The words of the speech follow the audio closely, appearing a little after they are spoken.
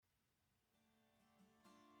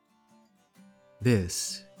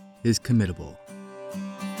This is Committable.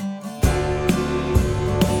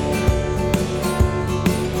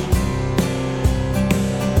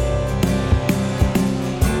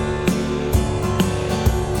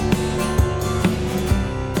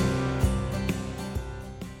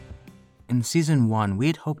 In Season 1, we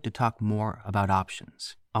had hoped to talk more about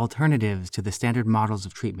options, alternatives to the standard models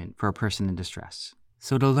of treatment for a person in distress.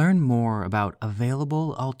 So to learn more about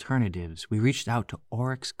available alternatives, we reached out to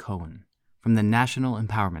Oryx Cohen from the National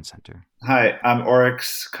Empowerment Center. Hi, I'm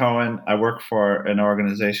Oryx Cohen. I work for an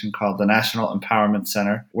organization called the National Empowerment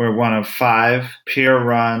Center. We're one of 5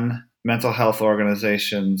 peer-run mental health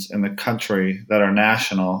organizations in the country that are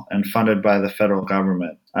national and funded by the federal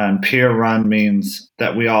government. And peer-run means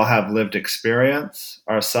that we all have lived experience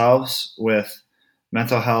ourselves with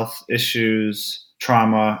mental health issues,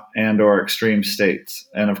 trauma, and or extreme states,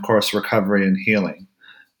 and of course, recovery and healing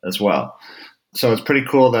as well. So it's pretty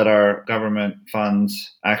cool that our government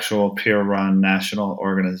funds actual peer-run national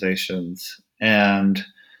organizations. And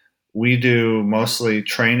we do mostly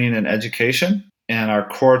training and education. And our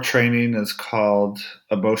core training is called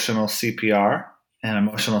emotional CPR. And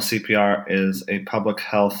emotional CPR is a public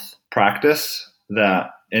health practice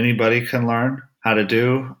that anybody can learn how to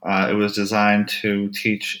do. It was designed to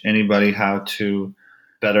teach anybody how to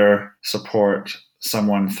better support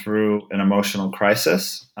someone through an emotional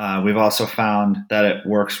crisis. We've also found that it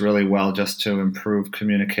works really well just to improve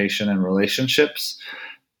communication and relationships.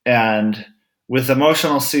 And with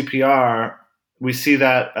emotional CPR, we see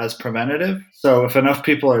that as preventative. So if enough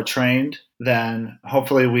people are trained, then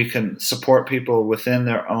hopefully we can support people within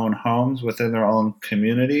their own homes, within their own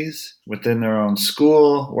communities, within their own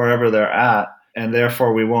school, wherever they're at. And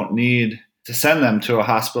therefore we won't need to send them to a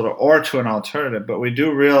hospital or to an alternative. But we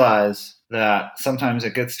do realize that sometimes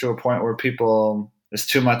it gets to a point where it's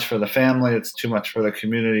too much for the family, it's too much for the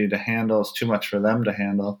community to handle, it's too much for them to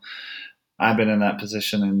handle. I've been in that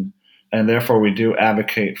position, and therefore we do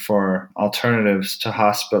advocate for alternatives to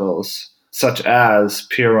hospitals, such as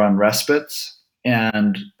peer-run respites.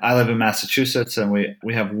 And I live in Massachusetts, and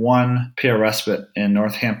we have one peer respite in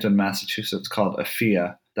Northampton, Massachusetts called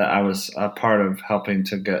AFIA that I was a part of helping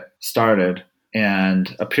to get started.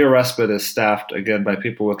 And a peer respite is staffed, again, by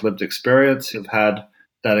people with lived experience who've had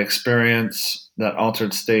that experience, that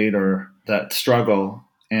altered state or that struggle,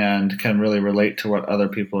 and can really relate to what other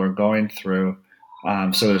people are going through.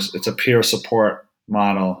 So it's a peer support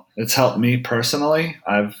model. It's helped me personally.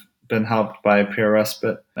 I've been helped by peer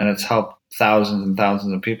respite, and it's helped thousands and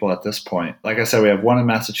thousands of people at this point. Like I said, we have one in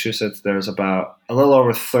Massachusetts. There's about a little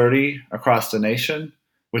over 30 across the nation,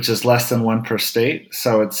 which is less than 1 per state.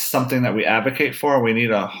 So it's something that we advocate for. We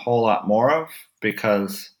need a whole lot more of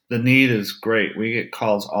because the need is great. We get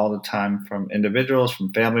calls all the time from individuals,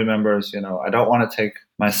 from family members. I don't want to take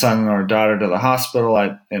my son or daughter to the hospital.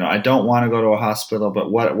 I don't want to go to a hospital,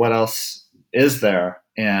 but what else is there?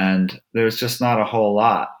 And there's just not a whole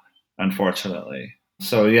lot, unfortunately.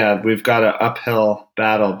 So yeah, we've got an uphill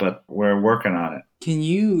battle, but we're working on it. Can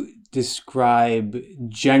you describe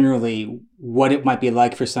generally what it might be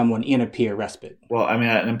like for someone in a peer respite? Well,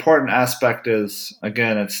 an important aspect is,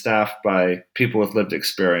 again, it's staffed by people with lived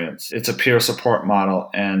experience. It's a peer support model,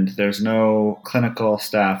 and there's no clinical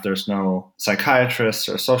staff, there's no psychiatrists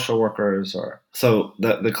or social workers, so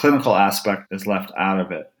the clinical aspect is left out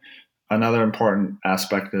of it. Another important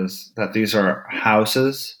aspect is that these are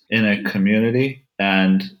houses in a community,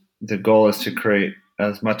 and the goal is to create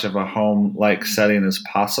as much of a home-like setting as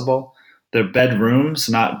possible. They're bedrooms,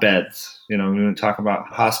 not beds. When you talk about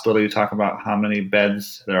hospital, you talk about how many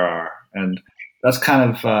beds there are. And that's kind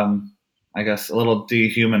of, a little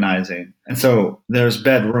dehumanizing. And so there's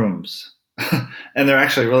bedrooms. And they're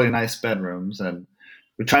actually really nice bedrooms. And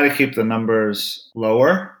we try to keep the numbers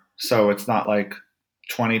lower. So it's not like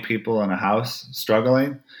 20 people in a house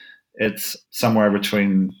struggling. It's somewhere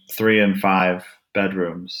between 3 and 5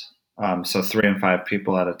 bedrooms. So 3 and 5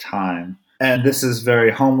 people at a time. And this is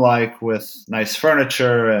very home-like with nice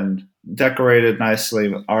furniture and decorated nicely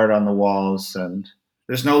with art on the walls. And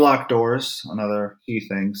there's no locked doors, another key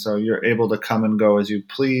thing. So you're able to come and go as you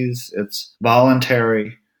please. It's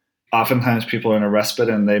voluntary. Oftentimes people are in a respite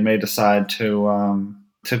and they may decide to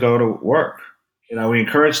go to work. We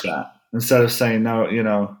encourage that. Instead of saying, no,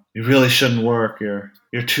 you really shouldn't work. You're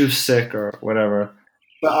too sick or whatever.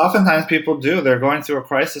 But oftentimes people do. They're going through a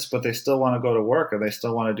crisis, but they still want to go to work or they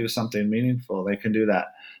still want to do something meaningful. They can do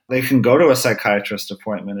that. They can go to a psychiatrist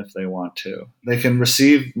appointment if they want to. They can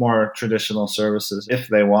receive more traditional services if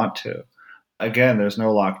they want to. Again, there's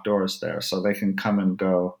no locked doors there, so they can come and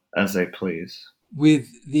go as they please. With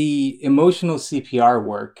the emotional CPR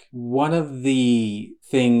work, one of the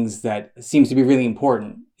things that seems to be really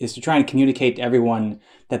important is to try and communicate to everyone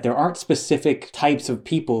that there aren't specific types of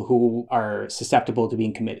people who are susceptible to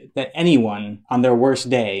being committed, that anyone on their worst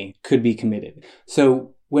day could be committed.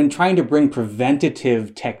 So when trying to bring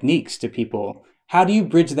preventative techniques to people, how do you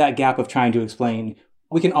bridge that gap of trying to explain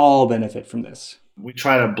we can all benefit from this? We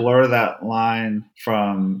try to blur that line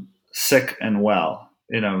from sick and well.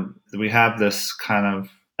 We have this kind of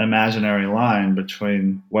imaginary line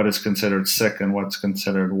between what is considered sick and what's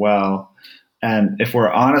considered well. And if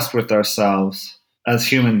we're honest with ourselves as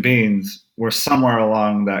human beings, we're somewhere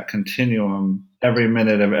along that continuum every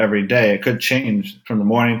minute of every day. It could change from the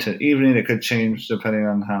morning to evening. It could change depending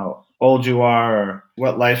on how old you are or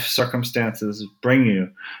what life circumstances bring you.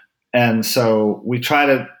 And so we try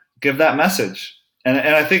to give that message. And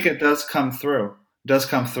I think it does come through. It does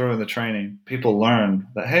come through in the training. People learn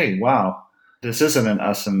that, hey, wow, this isn't an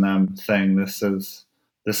us and them thing. This is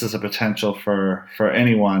a potential for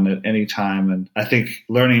anyone at any time. And I think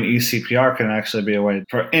learning eCPR can actually be a way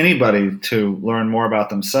for anybody to learn more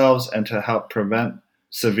about themselves and to help prevent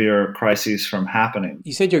severe crises from happening.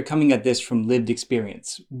 You said you're coming at this from lived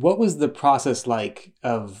experience. What was the process like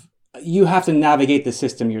of you have to navigate the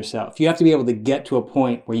system yourself. You have to be able to get to a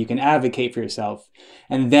point where you can advocate for yourself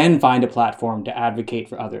and then find a platform to advocate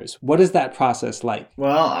for others. What is that process like?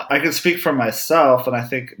 Well, I can speak for myself, and I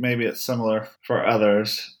think maybe it's similar for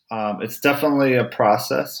others. It's definitely a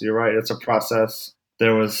process. You're right. It's a process.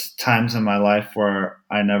 There was times in my life where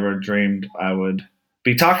I never dreamed I would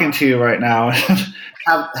be talking to you right now and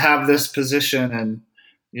have this position. And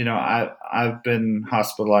I've been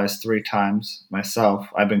hospitalized 3 times myself.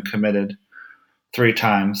 I've been committed 3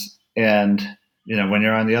 times. And, when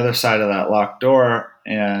you're on the other side of that locked door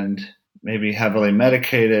and maybe heavily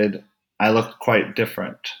medicated, I looked quite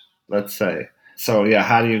different, let's say. So, yeah,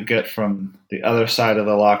 how do you get from the other side of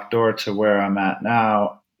the locked door to where I'm at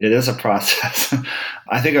now? It is a process.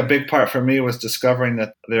 I think a big part for me was discovering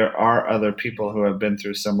that there are other people who have been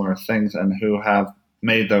through similar things and who have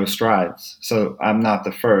made those strides. So I'm not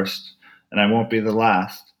the first, and I won't be the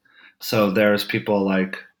last. So there's people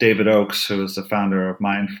like David Oakes, who is the founder of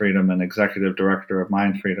Mind Freedom and executive director of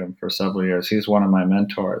Mind Freedom for several years. He's one of my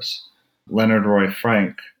mentors. Leonard Roy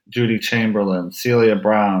Frank, Judy Chamberlain, Celia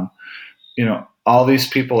Brown. All these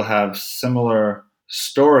people have similar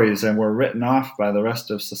stories and were written off by the rest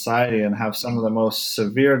of society and have some of the most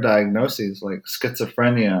severe diagnoses like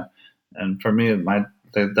schizophrenia. And for me,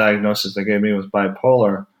 the diagnosis they gave me was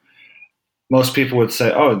bipolar. Most people would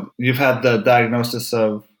say, oh, you've had the diagnosis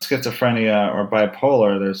of schizophrenia or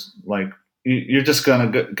bipolar. There's you're just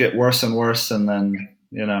going to get worse and worse and then,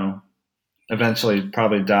 eventually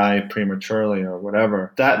probably die prematurely or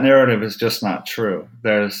whatever. That narrative is just not true.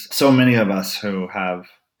 There's so many of us who have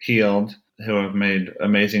healed, who have made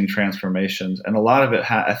amazing transformations. And a lot of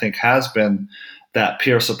it, I think, has been that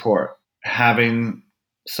peer support, having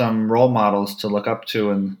some role models to look up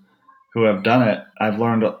to and who have done it. I've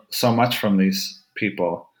learned so much from these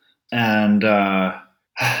people. And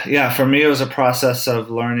for me, it was a process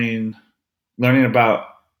of learning about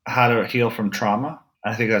how to heal from trauma.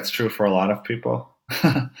 I think that's true for a lot of people.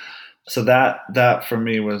 So that for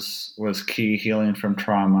me was key, healing from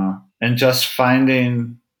trauma and just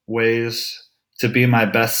finding ways to be my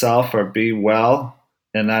best self or be well.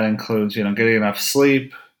 And that includes, getting enough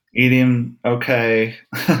sleep, eating okay,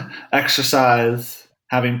 exercise,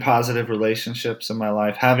 having positive relationships in my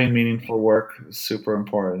life, having meaningful work is super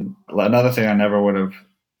important. Another thing I never would have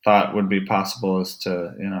thought would be possible is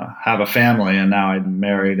to, have a family. And now I'm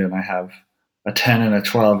married and I have a 10 and a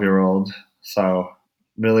 12-year-old. So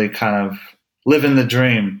really kind of living the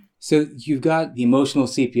dream. So you've got the emotional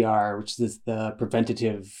CPR, which is the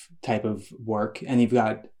preventative type of work, and you've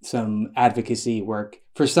got some advocacy work.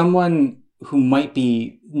 For someone who might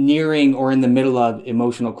be nearing or in the middle of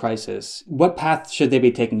emotional crisis, what path should they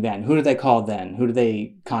be taking then? Who do they call then? Who do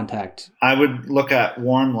they contact? I would look at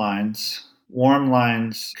warm lines. Warm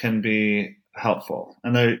lines can be helpful,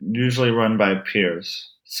 and they're usually run by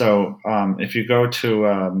peers. So if you go to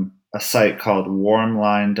a site called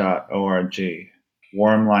warmline.org,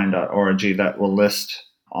 that will list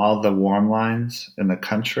all the warm lines in the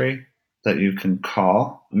country that you can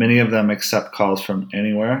call. Many of them accept calls from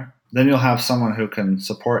anywhere. Then you'll have someone who can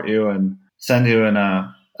support you and send you in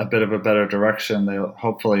a bit of a better direction.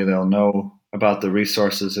 Hopefully they'll know about the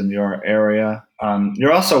resources in your area.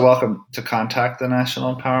 You're also welcome to contact the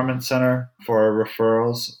National Empowerment Center for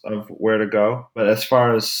referrals of where to go. But as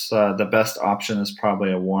far as the best option is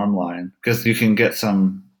probably a warm line, because you can get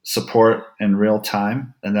some support in real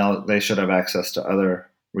time, and they should have access to other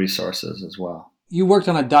resources as well. You worked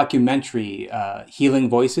on a documentary, Healing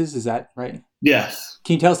Voices, is that right? Yes.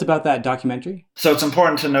 Can you tell us about that documentary? So it's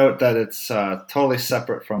important to note that it's totally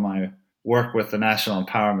separate from my work with the National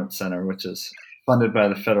Empowerment Center, which is funded by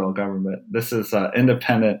the federal government. This is an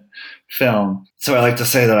independent film. So I like to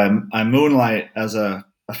say that I moonlight as a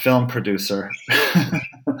film producer.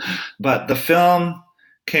 But the film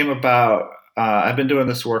came about, I've been doing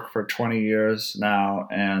this work for 20 years now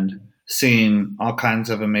and seen all kinds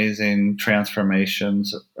of amazing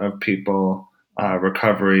transformations of people,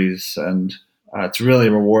 recoveries, and it's really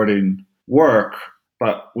rewarding work,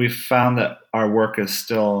 but we've found that our work is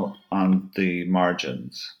still on the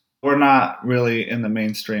margins. We're not really in the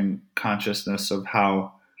mainstream consciousness of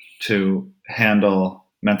how to handle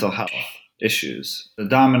mental health issues. The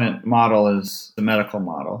dominant model is the medical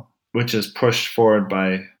model, which is pushed forward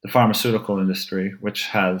by the pharmaceutical industry, which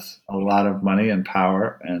has a lot of money and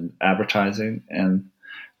power and advertising, and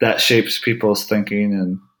that shapes people's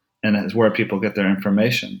thinking and is where people get their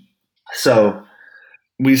information. So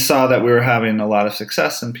we saw that we were having a lot of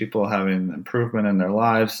success and people having improvement in their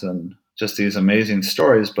lives and just these amazing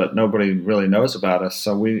stories, but nobody really knows about us.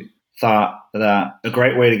 So we thought that a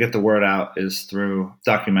great way to get the word out is through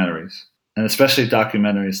documentaries, and especially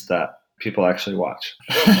documentaries that people actually watch.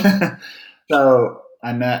 So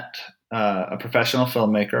I met a professional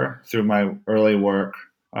filmmaker through my early work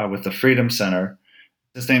with the Freedom Center.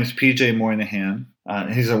 His name's PJ Moynihan.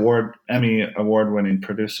 He's an Emmy award-winning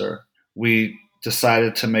producer. We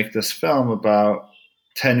decided to make this film about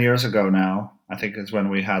 10 years ago now. I think is when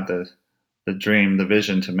we had the dream, the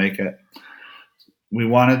vision to make it. We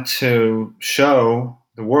wanted to show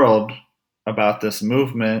the world about this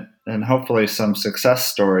movement and hopefully some success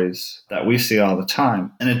stories that we see all the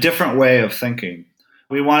time and a different way of thinking.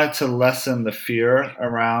 We wanted to lessen the fear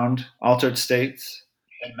around altered states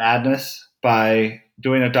and madness by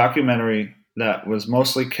doing a documentary that was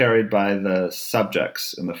mostly carried by the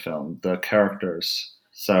subjects in the film, the characters.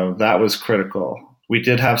 So that was critical. We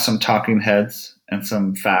did have some talking heads and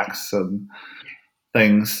some facts and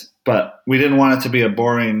things, but we didn't want it to be a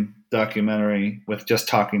boring documentary with just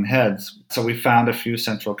talking heads. So we found a few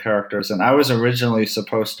central characters, and I was originally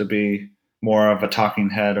supposed to be more of a talking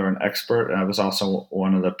head or an expert, and I was also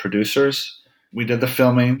one of the producers. We did the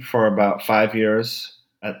filming for about 5 years,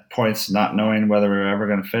 at points not knowing whether we were ever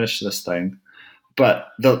going to finish this thing. But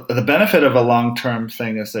the benefit of a long-term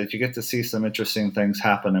thing is that you get to see some interesting things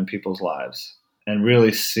happen in people's lives and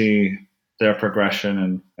really see their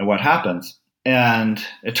progression and what happens. And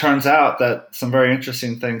it turns out that some very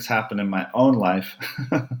interesting things happened in my own life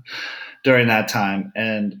during that time.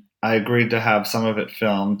 And I agreed to have some of it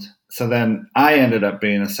filmed. So then I ended up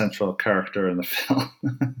being a central character in the film,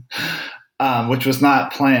 which was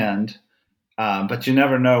not planned. But you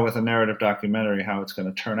never know with a narrative documentary how it's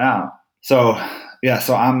going to turn out. So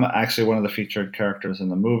I'm actually one of the featured characters in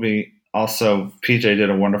the movie. Also, PJ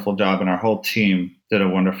did a wonderful job, and our whole team did a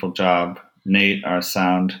wonderful job. Nate, our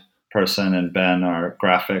sound person, and Ben, our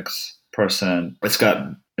graphics person. It's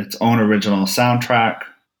got its own original soundtrack.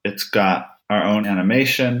 It's got our own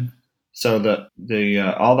animation. So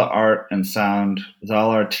all the art and sound is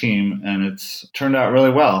all our team, and it's turned out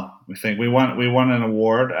really well. We think we won an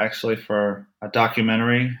award actually for a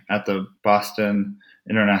documentary at the Boston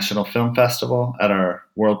International Film Festival at our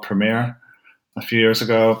world premiere a few years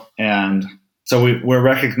ago. And so we're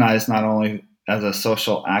recognized not only as a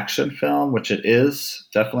social action film, which it is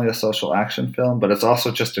definitely a social action film, but it's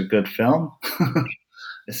also just a good film.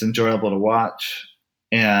 It's enjoyable to watch.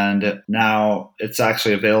 And now it's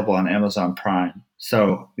actually available on Amazon Prime.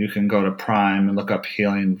 So you can go to Prime and look up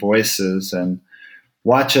Healing Voices and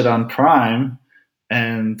watch it on Prime.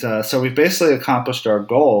 And so we've basically accomplished our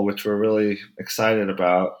goal, which we're really excited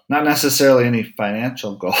about. Not necessarily any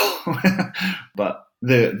financial goal, but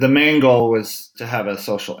the main goal was to have a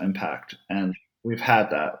social impact. And we've had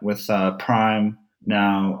that with Prime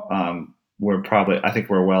now. I think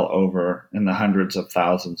we're well over in the hundreds of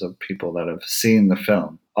thousands of people that have seen the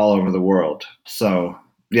film all over the world. So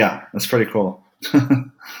yeah, that's pretty cool.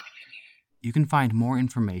 You can find more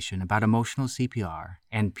information about emotional CPR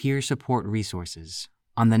and peer support resources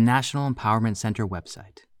on the National Empowerment Center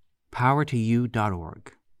website,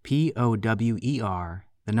 power2u.org,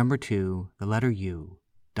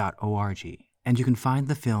 POWER2U.org. And you can find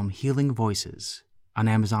the film Healing Voices on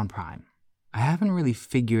Amazon Prime. I haven't really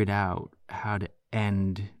figured out how to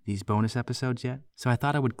end these bonus episodes yet, so I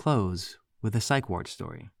thought I would close with a psych ward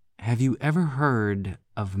story. Have you ever heard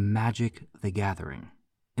of Magic the Gathering?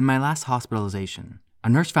 In my last hospitalization, a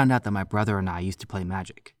nurse found out that my brother and I used to play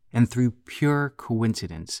Magic, and through pure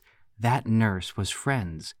coincidence, that nurse was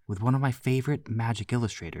friends with one of my favorite Magic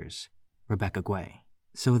illustrators, Rebecca Guay.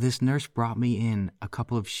 So this nurse brought me in a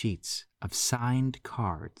couple of sheets of signed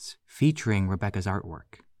cards featuring Rebecca's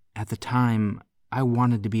artwork. At the time, I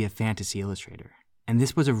wanted to be a fantasy illustrator, and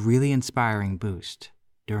this was a really inspiring boost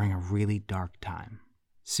during a really dark time.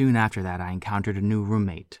 Soon after that, I encountered a new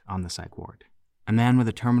roommate on the psych ward, a man with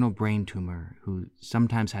a terminal brain tumor who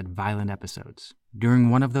sometimes had violent episodes. During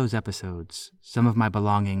one of those episodes, some of my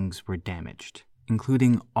belongings were damaged,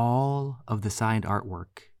 including all of the signed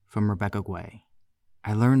artwork from Rebecca Guay.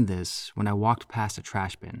 I learned this when I walked past a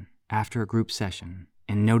trash bin after a group session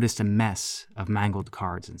and noticed a mess of mangled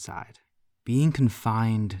cards inside. Being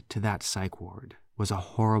confined to that psych ward was a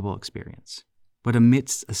horrible experience. But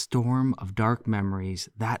amidst a storm of dark memories,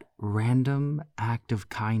 that random act of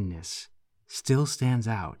kindness still stands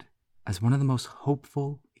out as one of the most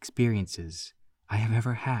hopeful experiences I have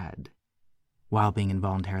ever had while being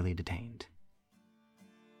involuntarily detained.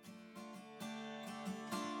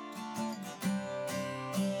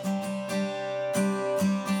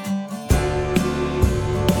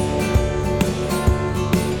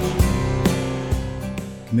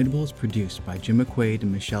 Committable is produced by Jim McQuaid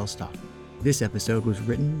and Michelle Stockton. This episode was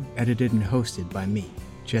written, edited, and hosted by me,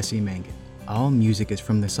 Jesse Mangan. All music is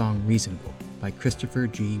from the song Reasonable by Christopher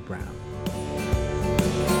G. Brown.